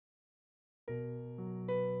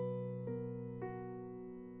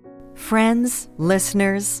Friends,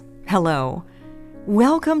 listeners, hello.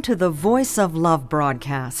 Welcome to the Voice of Love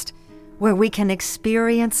broadcast, where we can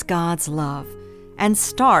experience God's love and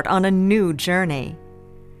start on a new journey.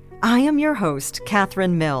 I am your host,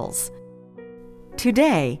 Catherine Mills.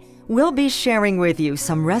 Today, we'll be sharing with you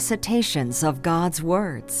some recitations of God's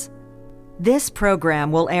words. This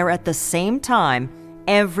program will air at the same time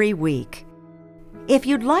every week. If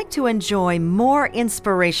you'd like to enjoy more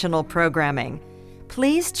inspirational programming,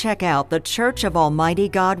 please check out the Church of Almighty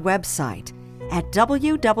God website at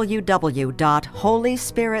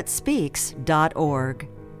www.holyspiritspeaks.org.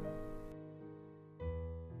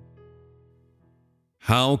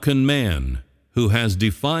 How can man, who has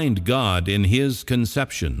defined God in his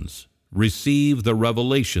conceptions, receive the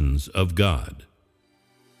revelations of God?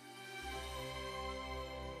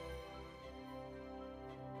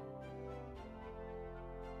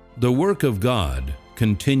 The work of God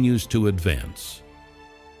continues to advance.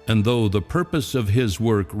 And though the purpose of his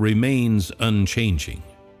work remains unchanging,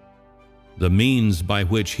 the means by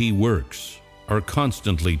which he works are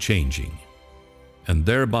constantly changing, and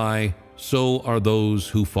thereby so are those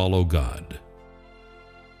who follow God.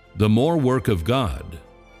 The more work of God,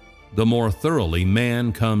 the more thoroughly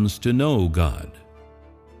man comes to know God,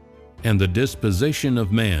 and the disposition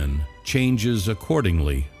of man changes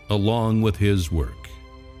accordingly along with his work.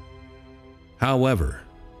 However,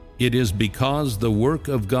 it is because the work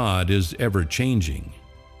of God is ever-changing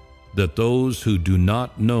that those who do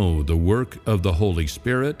not know the work of the Holy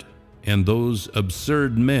Spirit and those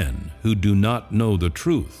absurd men who do not know the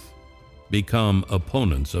truth become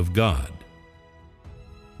opponents of God.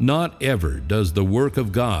 Not ever does the work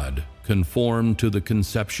of God conform to the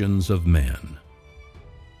conceptions of man,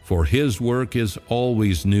 for his work is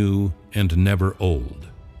always new and never old.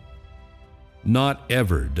 Not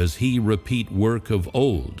ever does he repeat work of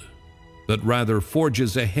old, but rather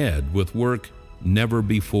forges ahead with work never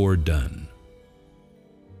before done.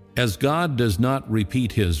 As God does not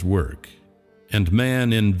repeat his work, and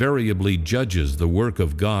man invariably judges the work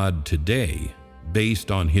of God today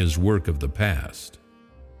based on his work of the past,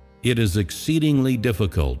 it is exceedingly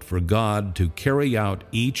difficult for God to carry out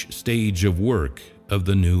each stage of work of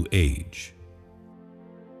the new age.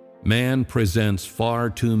 Man presents far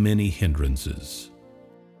too many hindrances.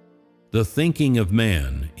 The thinking of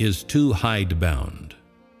man is too hidebound.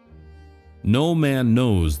 No man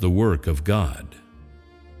knows the work of God,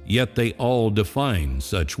 yet they all define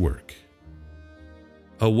such work.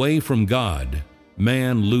 Away from God,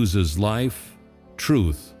 man loses life,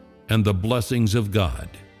 truth, and the blessings of God.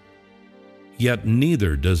 Yet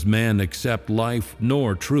neither does man accept life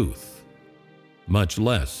nor truth, much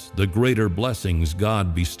less the greater blessings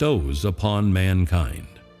God bestows upon mankind.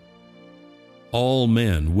 All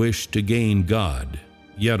men wish to gain God,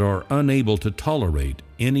 yet are unable to tolerate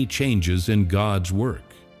any changes in God's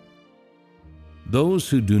work. Those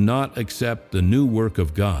who do not accept the new work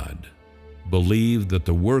of God believe that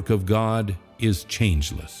the work of God is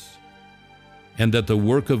changeless, and that the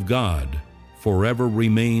work of God forever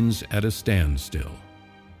remains at a standstill.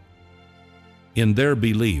 In their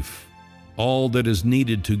belief, all that is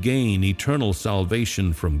needed to gain eternal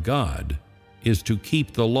salvation from God is to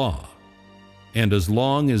keep the law, and as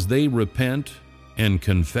long as they repent and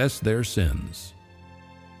confess their sins,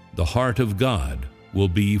 the heart of God will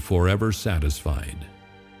be forever satisfied.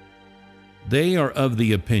 They are of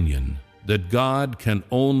the opinion that God can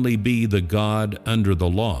only be the God under the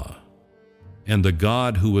law, and the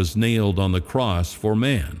God who was nailed on the cross for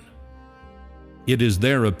man. It is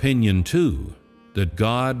their opinion, too, that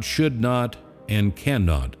God should not and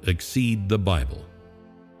cannot exceed the Bible.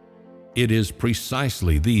 It is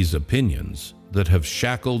precisely these opinions that have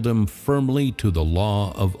shackled them firmly to the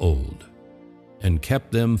law of old, and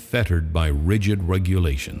kept them fettered by rigid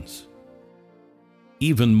regulations.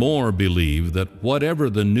 Even more believe that whatever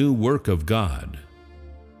the new work of God,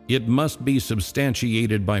 it must be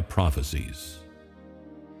substantiated by prophecies,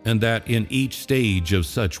 and that in each stage of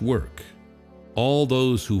such work, all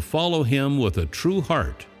those who follow him with a true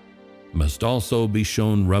heart must also be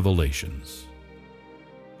shown revelations.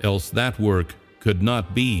 Else that work could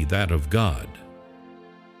not be that of God.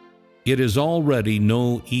 It is already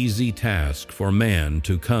no easy task for man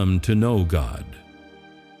to come to know God.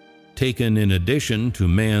 Taken in addition to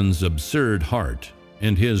man's absurd heart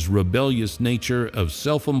and his rebellious nature of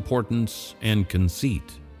self-importance and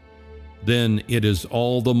conceit, then it is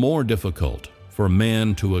all the more difficult for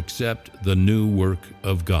man to accept the new work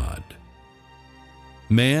of God.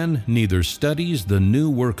 Man neither studies the new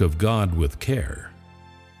work of God with care,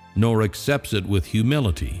 nor accepts it with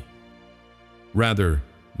humility. Rather,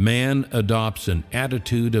 man adopts an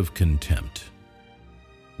attitude of contempt.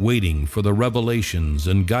 waiting for the revelations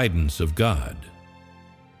and guidance of God.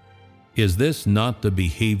 Is this not the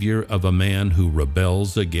behavior of a man who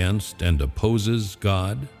rebels against and opposes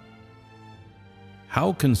God?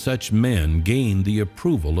 How can such men gain the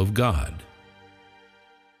approval of God?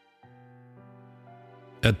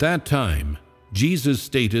 At that time, Jesus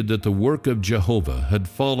stated that the work of Jehovah had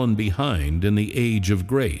fallen behind in the age of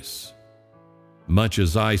grace, much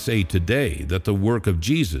as I say today that the work of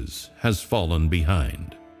Jesus has fallen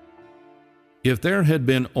behind. If there had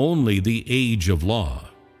been only the age of law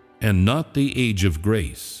and not the age of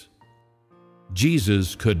grace,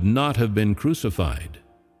 Jesus could not have been crucified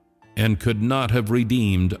and could not have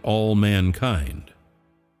redeemed all mankind.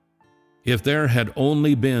 If there had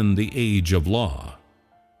only been the age of law,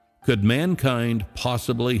 could mankind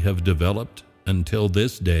possibly have developed until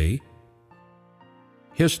this day?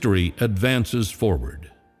 History advances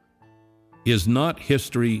forward. Is not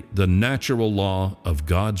history the natural law of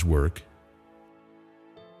God's work?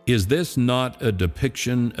 Is this not a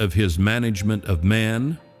depiction of His management of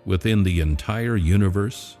man within the entire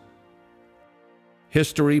universe?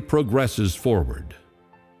 History progresses forward.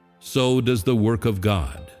 So does the work of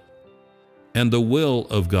God. And the will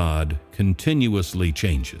of God continuously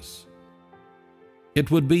changes.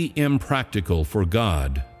 It would be impractical for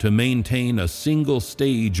God to maintain a single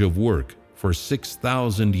stage of work for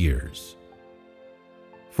 6,000 years.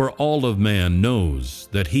 For all of man knows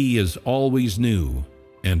that He is always new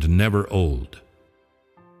and never old.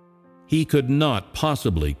 He could not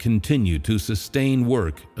possibly continue to sustain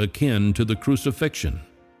work akin to the crucifixion,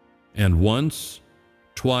 and once,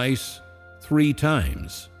 twice, 3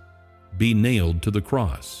 times, be nailed to the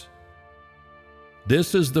cross.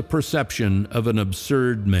 This is the perception of an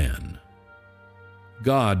absurd man.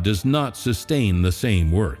 God does not sustain the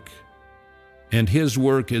same work, and His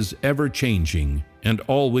work is ever-changing and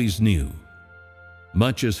always new,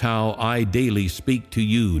 much as how I daily speak to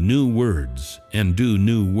you new words and do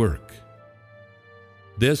new work.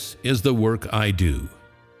 This is the work I do,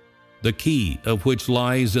 the key of which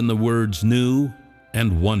lies in the words new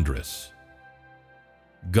and wondrous.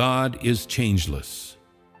 God is changeless,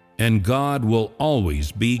 and God will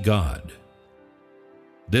always be God.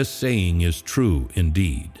 This saying is true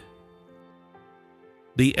indeed.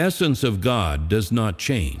 The essence of God does not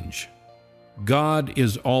change. God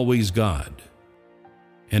is always God,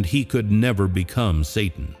 and He could never become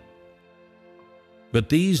Satan. But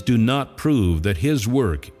these do not prove that His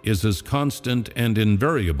work is as constant and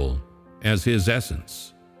invariable as His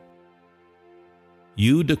essence.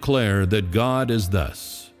 You declare that God is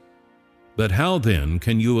thus, but how then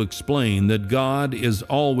can you explain that God is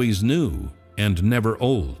always new and never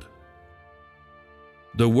old?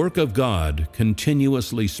 The work of God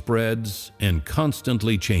continuously spreads and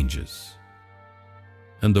constantly changes,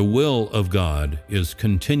 and the will of God is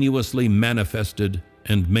continuously manifested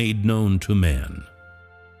and made known to man.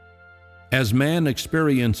 As man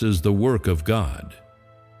experiences the work of God,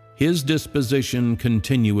 his disposition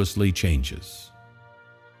continuously changes,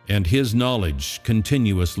 and his knowledge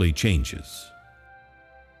continuously changes.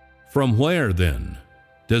 From where, then,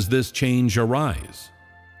 does this change arise?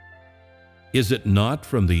 Is it not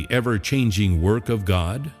from the ever-changing work of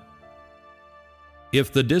God?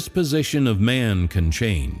 If the disposition of man can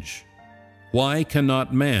change, why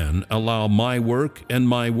cannot man allow my work and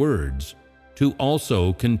my words to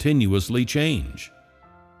also continuously change?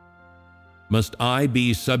 Must I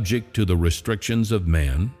be subject to the restrictions of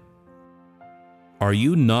man? Are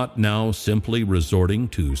you not now simply resorting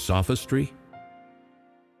to sophistry?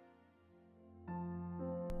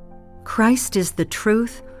 Christ is the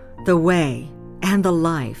truth, the way, and the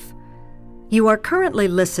life. You are currently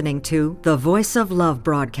listening to the Voice of Love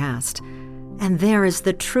broadcast, and there is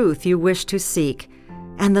the truth you wish to seek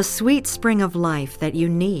and the sweet spring of life that you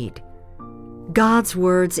need. God's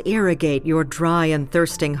words irrigate your dry and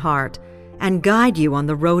thirsting heart and guide you on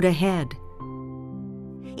the road ahead.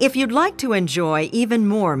 If you'd like to enjoy even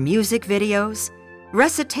more music videos,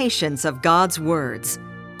 recitations of God's words,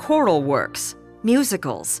 choral works,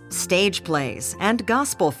 musicals, stage plays, and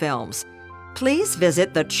gospel films, please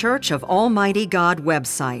visit the Church of Almighty God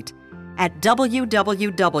website at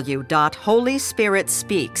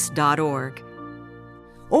www.holyspiritspeaks.org,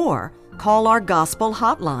 or call our gospel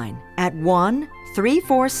hotline at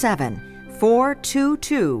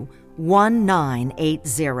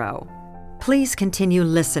 1-347-422-1980. Please continue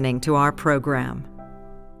listening to our program.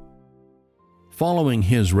 Following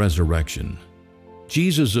His resurrection,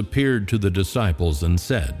 Jesus appeared to the disciples and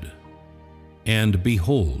said, "And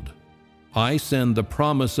behold, I send the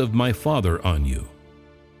promise of my Father on you.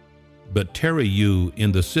 But tarry you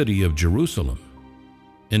in the city of Jerusalem,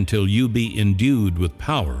 until you be endued with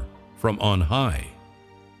power from on high.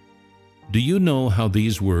 Do you know how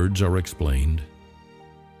these words are explained?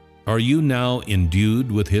 Are you now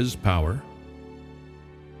endued with His power?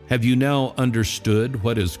 Have you now understood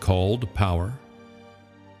what is called power?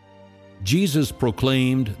 Jesus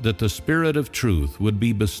proclaimed that the Spirit of truth would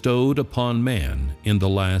be bestowed upon man in the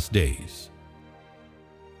last days.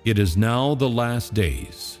 It is now the last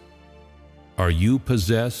days. Are you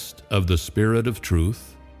possessed of the Spirit of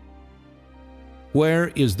truth? Where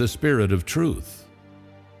is the Spirit of truth?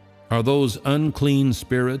 Are those unclean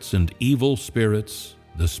spirits and evil spirits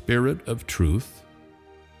the Spirit of truth?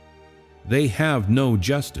 They have no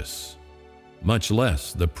justice, much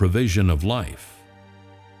less the provision of life,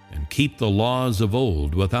 and keep the laws of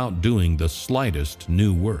old without doing the slightest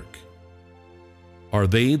new work. Are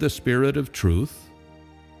they the Spirit of truth?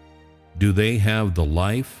 Do they have the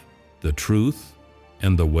life, the truth,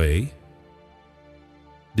 and the way?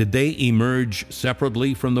 Did they emerge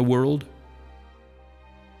separately from the world?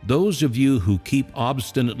 Those of you who keep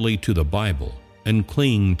obstinately to the Bible and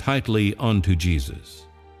cling tightly onto Jesus,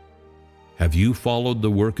 have you followed the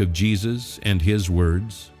work of Jesus and His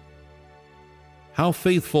words? How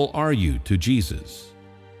faithful are you to Jesus?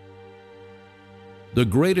 The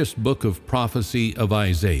greatest book of prophecy of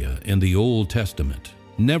Isaiah in the Old Testament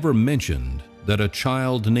never mentioned that a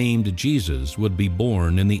child named Jesus would be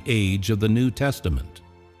born in the age of the New Testament,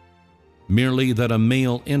 merely that a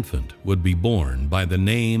male infant would be born by the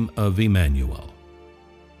name of Emmanuel.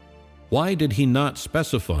 Why did He not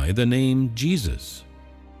specify the name Jesus?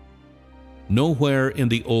 Nowhere in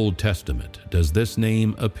the Old Testament does this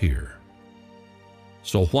name appear.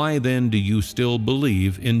 So why then do you still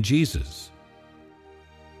believe in Jesus?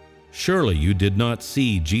 Surely you did not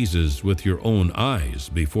see Jesus with your own eyes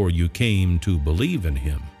before you came to believe in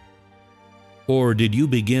Him. Or did you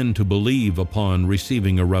begin to believe upon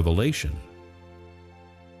receiving a revelation?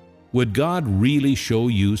 Would God really show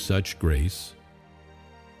you such grace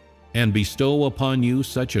and bestow upon you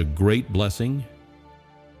such a great blessing?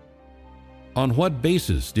 On what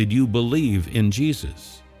basis did you believe in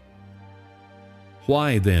Jesus?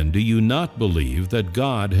 Why then do you not believe that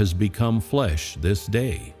God has become flesh this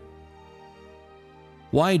day?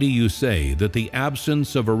 Why do you say that the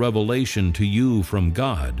absence of a revelation to you from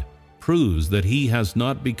God proves that He has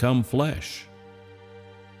not become flesh?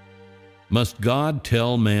 Must God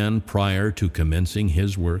tell man prior to commencing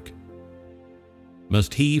His work?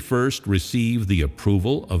 Must He first receive the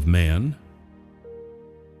approval of man?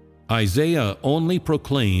 Isaiah only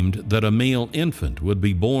proclaimed that a male infant would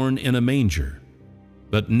be born in a manger,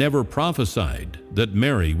 but never prophesied that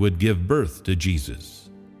Mary would give birth to Jesus.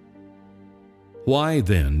 Why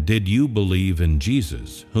then did you believe in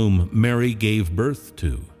Jesus, whom Mary gave birth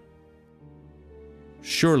to?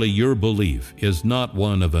 Surely your belief is not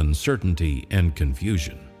one of uncertainty and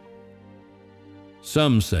confusion.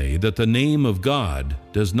 Some say that the name of God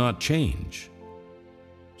does not change.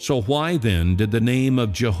 So why then did the name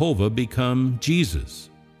of Jehovah become Jesus?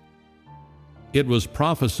 It was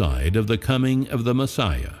prophesied of the coming of the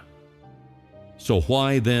Messiah. So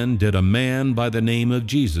why then did a man by the name of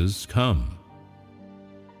Jesus come?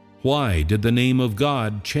 Why did the name of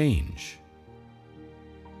God change?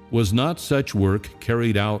 Was not such work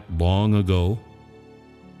carried out long ago?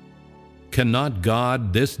 Cannot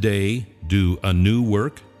God this day do a new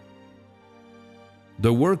work?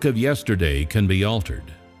 The work of yesterday can be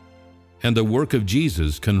altered, and the work of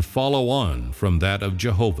Jesus can follow on from that of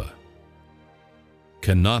Jehovah.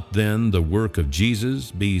 Cannot then the work of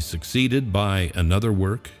Jesus be succeeded by another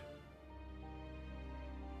work?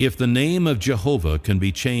 If the name of Jehovah can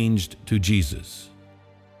be changed to Jesus,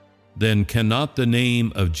 then cannot the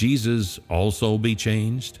name of Jesus also be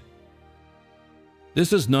changed?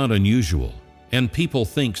 This is not unusual, and people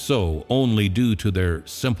think so only due to their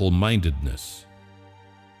simple-mindedness.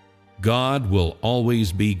 God will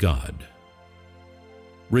always be God.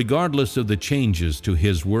 Regardless of the changes to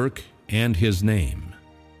His work and His name,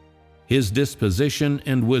 His disposition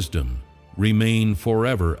and wisdom remain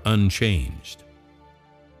forever unchanged.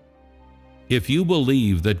 If you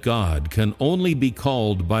believe that God can only be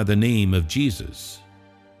called by the name of Jesus,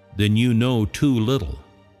 then you know too little.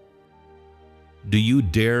 Do you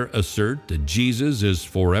dare assert that Jesus is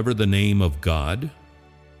forever the name of God?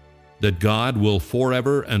 That God will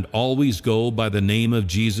forever and always go by the name of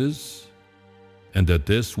Jesus? And that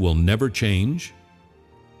this will never change?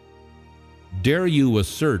 Dare you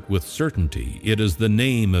assert with certainty it is the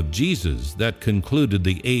name of Jesus that concluded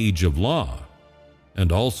the age of law,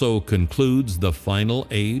 and also concludes the final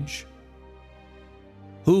age?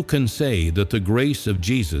 Who can say that the grace of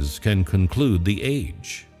Jesus can conclude the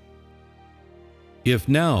age? If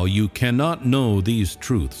now you cannot know these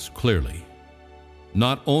truths clearly,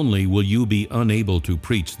 not only will you be unable to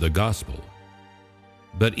preach the gospel,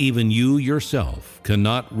 but even you yourself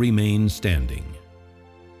cannot remain standing.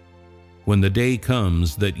 When the day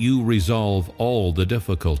comes that you resolve all the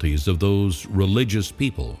difficulties of those religious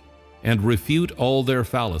people and refute all their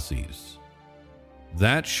fallacies,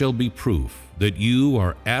 that shall be proof that you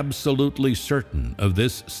are absolutely certain of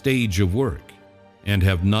this stage of work and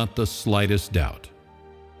have not the slightest doubt.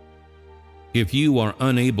 If you are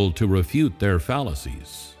unable to refute their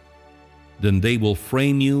fallacies, then they will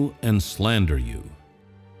frame you and slander you.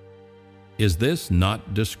 Is this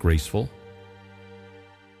not disgraceful?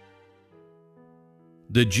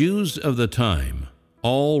 The Jews of the time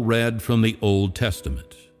all read from the Old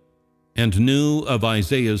Testament and knew of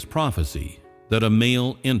Isaiah's prophecy that a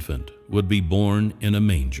male infant would be born in a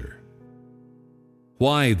manger.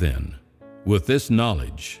 Why then, with this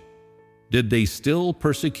knowledge, did they still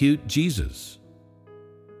persecute Jesus?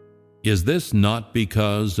 Is this not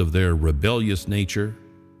because of their rebellious nature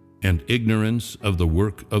and ignorance of the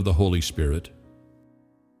work of the Holy Spirit?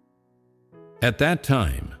 At that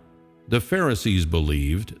time, the Pharisees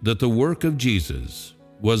believed that the work of Jesus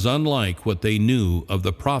was unlike what they knew of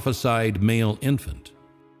the prophesied male infant.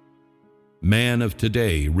 Man of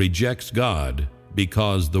today rejects God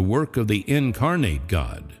because the work of the incarnate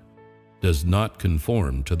God does not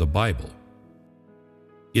conform to the Bible.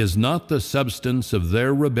 Is not the substance of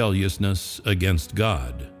their rebelliousness against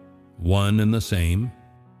God one and the same?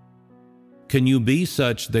 Can you be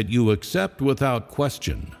such that you accept without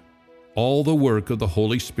question all the work of the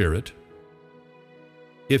Holy Spirit?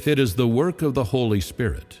 If it is the work of the Holy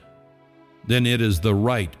Spirit, then it is the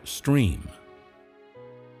right stream.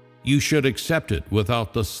 You should accept it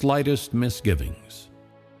without the slightest misgivings,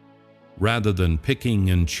 rather than picking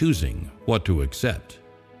and choosing what to accept.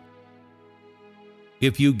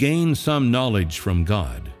 If you gain some knowledge from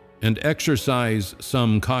God and exercise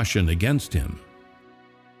some caution against Him,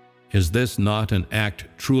 is this not an act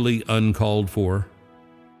truly uncalled for?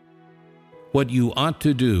 What you ought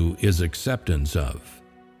to do is acceptance of,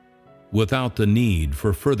 without the need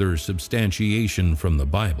for further substantiation from the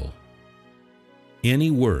Bible,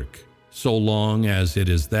 any work so long as it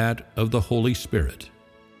is that of the Holy Spirit.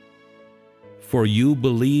 For you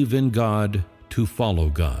believe in God to follow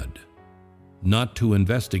God, not to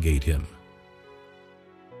investigate Him.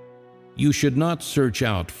 You should not search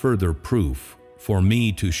out further proof for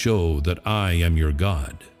me to show that I am your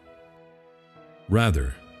God.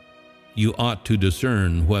 Rather, you ought to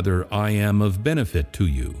discern whether I am of benefit to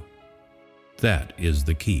you. That is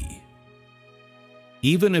the key.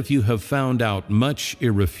 Even if you have found out much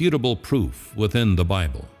irrefutable proof within the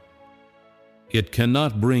Bible, it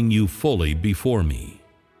cannot bring you fully before me.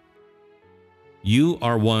 You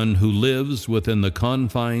are one who lives within the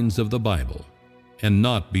confines of the Bible and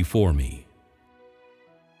not before me.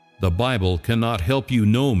 The Bible cannot help you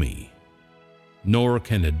know me, nor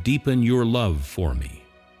can it deepen your love for me.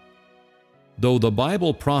 Though the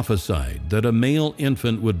Bible prophesied that a male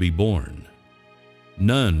infant would be born,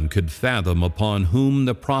 none could fathom upon whom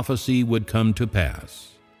the prophecy would come to pass.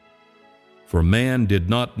 For man did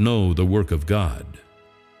not know the work of God.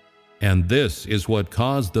 And this is what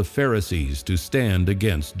caused the Pharisees to stand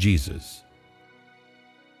against Jesus.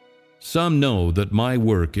 Some know that my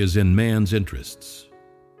work is in man's interests,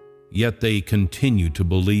 yet they continue to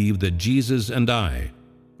believe that Jesus and I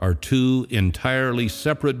are two entirely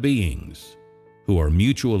separate beings who are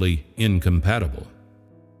mutually incompatible.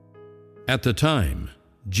 At the time,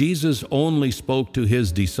 Jesus only spoke to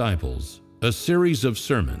His disciples a series of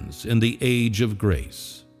sermons in the age of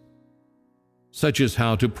grace, such as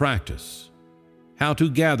how to practice, how to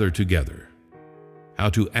gather together, how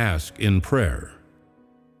to ask in prayer,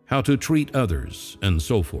 how to treat others, and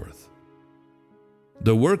so forth.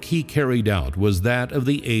 The work He carried out was that of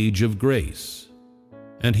the age of grace,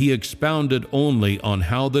 and He expounded only on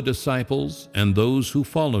how the disciples and those who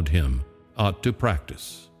followed Him ought to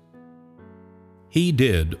practice. He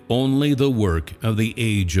did only the work of the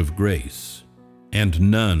age of grace,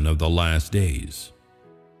 and none of the last days.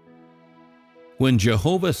 When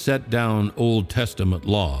Jehovah set down Old Testament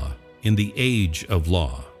law in the age of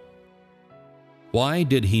law, why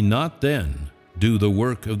did He not then do the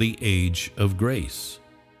work of the age of grace?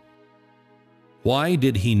 Why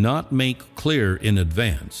did He not make clear in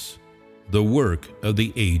advance the work of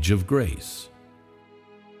the age of grace?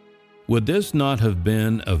 Would this not have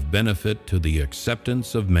been of benefit to the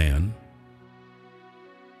acceptance of man?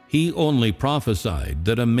 He only prophesied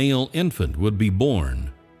that a male infant would be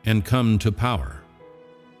born and come to power,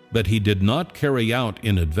 but He did not carry out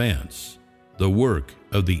in advance the work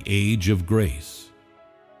of the age of grace.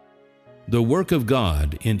 The work of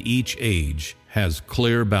God in each age has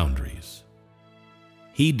clear boundaries.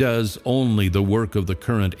 He does only the work of the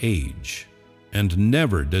current age, and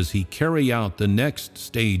never does he carry out the next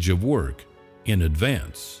stage of work in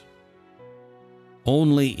advance.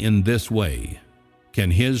 Only in this way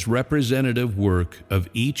can his representative work of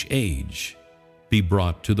each age be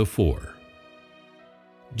brought to the fore.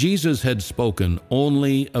 Jesus had spoken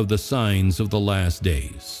only of the signs of the last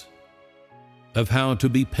days, of how to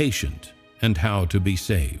be patient and how to be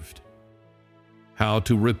saved, how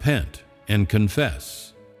to repent and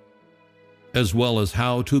confess, as well as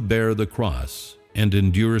how to bear the cross and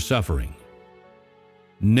endure suffering.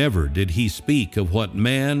 Never did he speak of what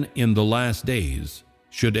man in the last days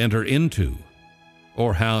should enter into,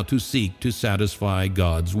 or how to seek to satisfy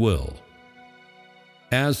God's will.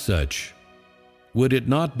 As such, would it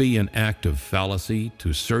not be an act of fallacy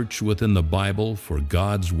to search within the Bible for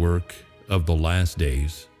God's work of the last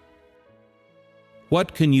days?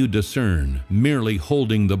 What can you discern merely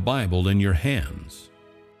holding the Bible in your hands?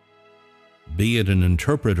 Be it an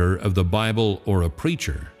interpreter of the Bible or a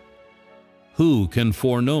preacher, who can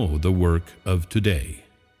foreknow the work of today?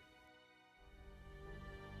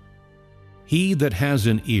 He that has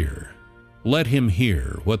an ear, let him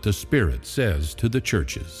hear what the Spirit says to the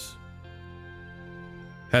churches.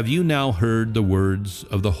 Have you now heard the words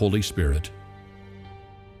of the Holy Spirit?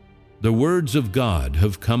 The words of God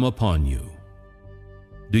have come upon you.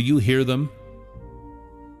 Do you hear them?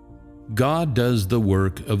 God does the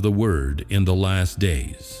work of the Word in the last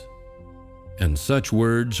days, and such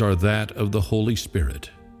words are that of the Holy Spirit.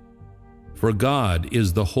 For God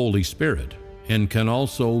is the Holy Spirit, and can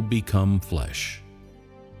also become flesh.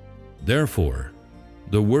 Therefore,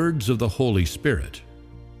 the words of the Holy Spirit,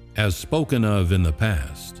 as spoken of in the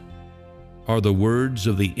past, are the words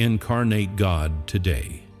of the incarnate God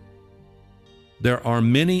today. There are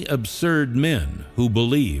many absurd men who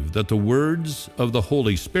believe that the words of the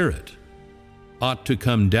Holy Spirit ought to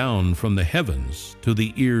come down from the heavens to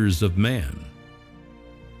the ears of man.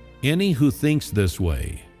 Any who thinks this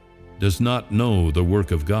way does not know the work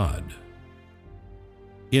of God.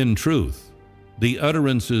 In truth, the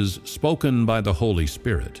utterances spoken by the Holy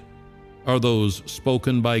Spirit are those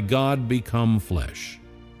spoken by God become flesh.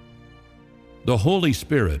 The Holy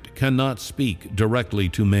Spirit cannot speak directly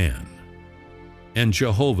to man, and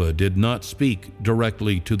Jehovah did not speak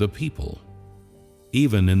directly to the people,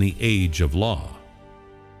 even in the age of law.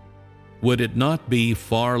 Would it not be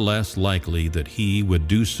far less likely that he would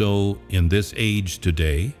do so in this age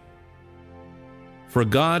today? For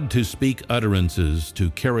God to speak utterances to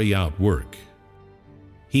carry out work,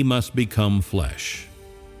 he must become flesh,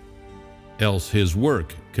 else his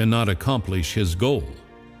work cannot accomplish his goal.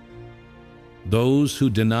 Those who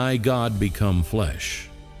deny God become flesh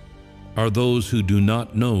are those who do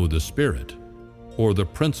not know the Spirit or the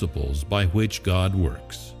principles by which God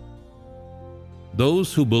works.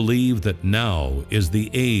 Those who believe that now is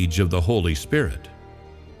the age of the Holy Spirit,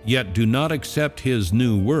 yet do not accept his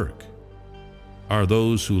new work, are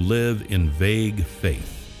those who live in vague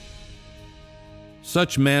faith.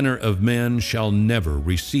 Such manner of men shall never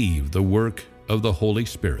receive the work of the Holy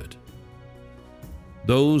Spirit.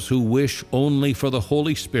 Those who wish only for the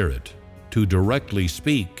Holy Spirit to directly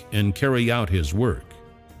speak and carry out his work,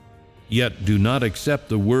 yet do not accept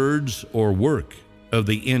the words or work of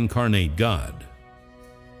the incarnate God,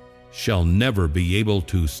 shall never be able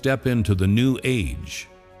to step into the new age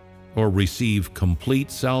or receive complete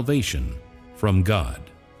salvation from God.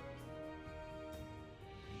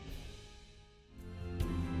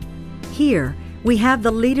 Here, we have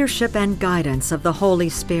the leadership and guidance of the Holy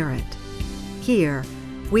Spirit. Here,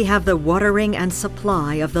 we have the watering and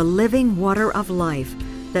supply of the living water of life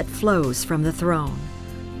that flows from the throne.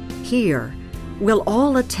 Here, we'll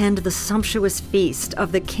all attend the sumptuous feast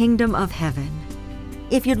of the kingdom of heaven.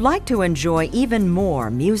 If you'd like to enjoy even more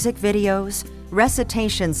music videos,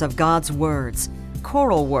 recitations of God's words,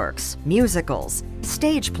 choral works, musicals,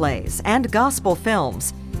 stage plays, and gospel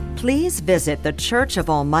films, please visit the Church of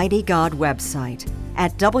Almighty God website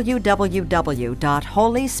at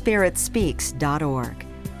www.holyspiritspeaks.org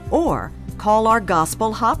or call our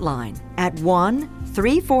gospel hotline at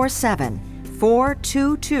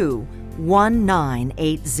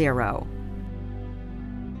 1-347-422-1980.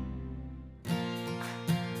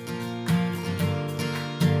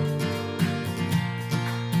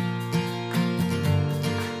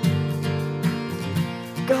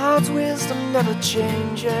 God's wisdom never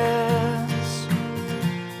changes.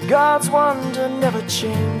 God's wonder never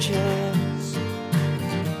changes.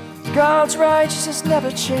 God's righteousness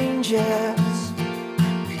never changes.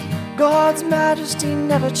 God's majesty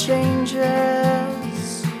never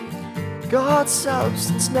changes. God's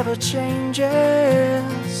substance never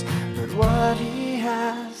changes, but what He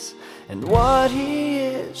has and what He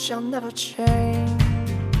is shall never change.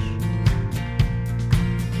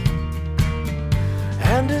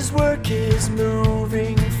 And His work is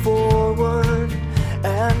moving forward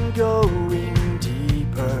and going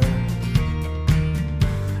deeper.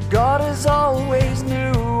 God is always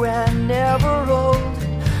new and never old.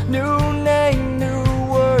 New name, new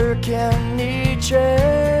work, and He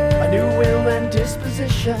change. A new will and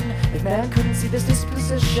disposition. If man couldn't see this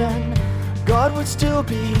disposition, God would still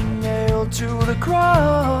be nailed to the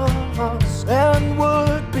cross and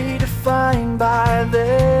would be defined by them.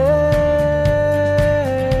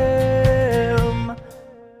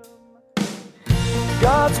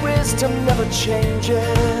 God's wisdom never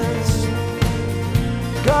changes.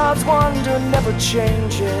 God's wonder never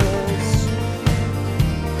changes.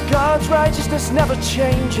 God's righteousness never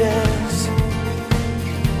changes.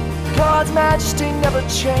 God's majesty never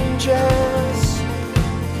changes.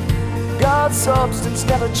 God's substance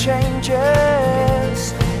never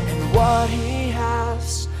changes. And what He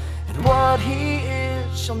has and what He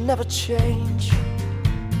is shall never change.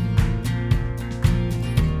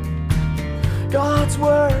 God's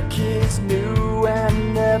work is new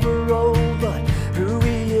and never old, but who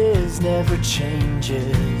He is never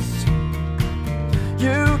changes.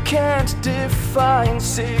 You can't define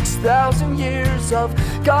 6,000 years of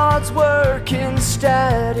God's work in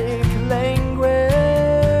static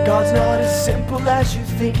language. God's not as simple as you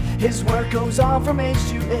think. His work goes on from age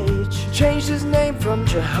to age. Changed His name from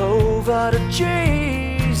Jehovah to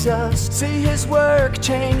Jesus. See His work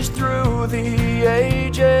change through the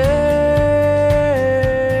ages.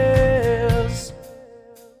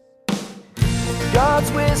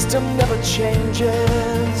 God's wisdom never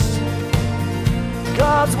changes.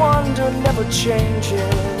 God's wonder never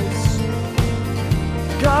changes.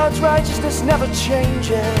 God's righteousness never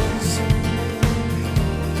changes.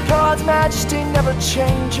 God's majesty never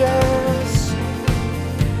changes.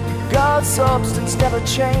 God's substance never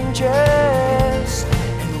changes.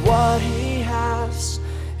 And what He has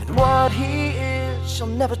and what He is shall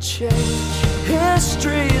never change.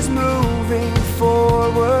 History is moving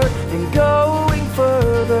forward and going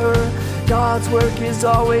further. God's work is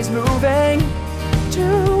always moving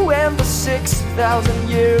to end the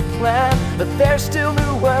 6,000-year plan, but there's still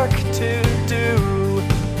new work to do.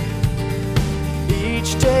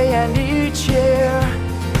 Each day and each year,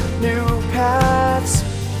 new paths,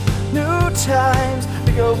 new times,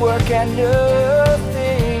 bigger work and new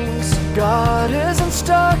things. God isn't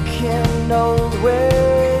stuck in old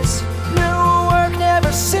ways. New work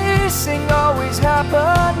never ceasing, always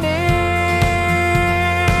happening.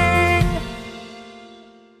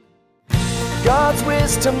 God's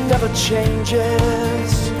wisdom never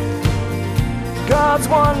changes. God's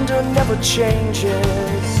wonder never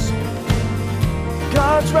changes.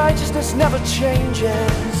 God's righteousness never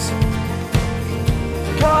changes.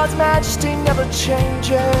 God's majesty never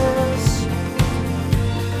changes.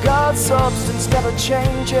 God's substance never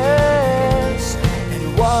changes.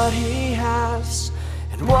 And what He has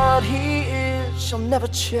and what He is shall never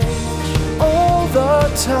change. All the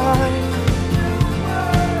time,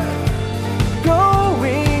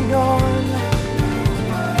 going on,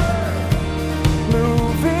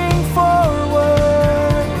 moving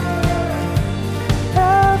forward,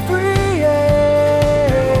 every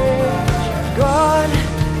age, God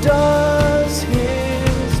does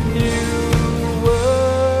His new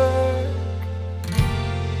work.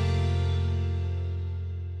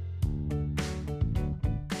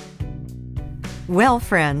 Well,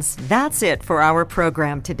 friends, that's it for our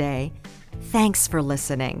program today. Thanks for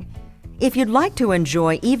listening. If you'd like to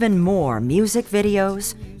enjoy even more music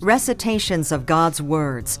videos, recitations of God's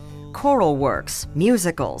words, choral works,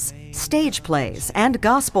 musicals, stage plays, and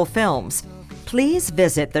gospel films, please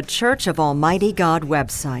visit the Church of Almighty God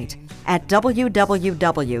website at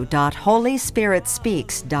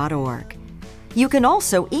www.holyspiritspeaks.org. You can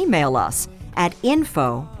also email us at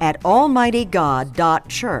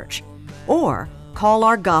info@almightygod.church or call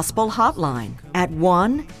our gospel hotline at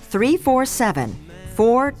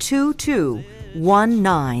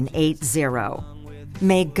 1-347-422-1980.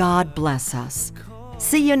 May God bless us.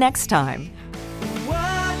 See you next time.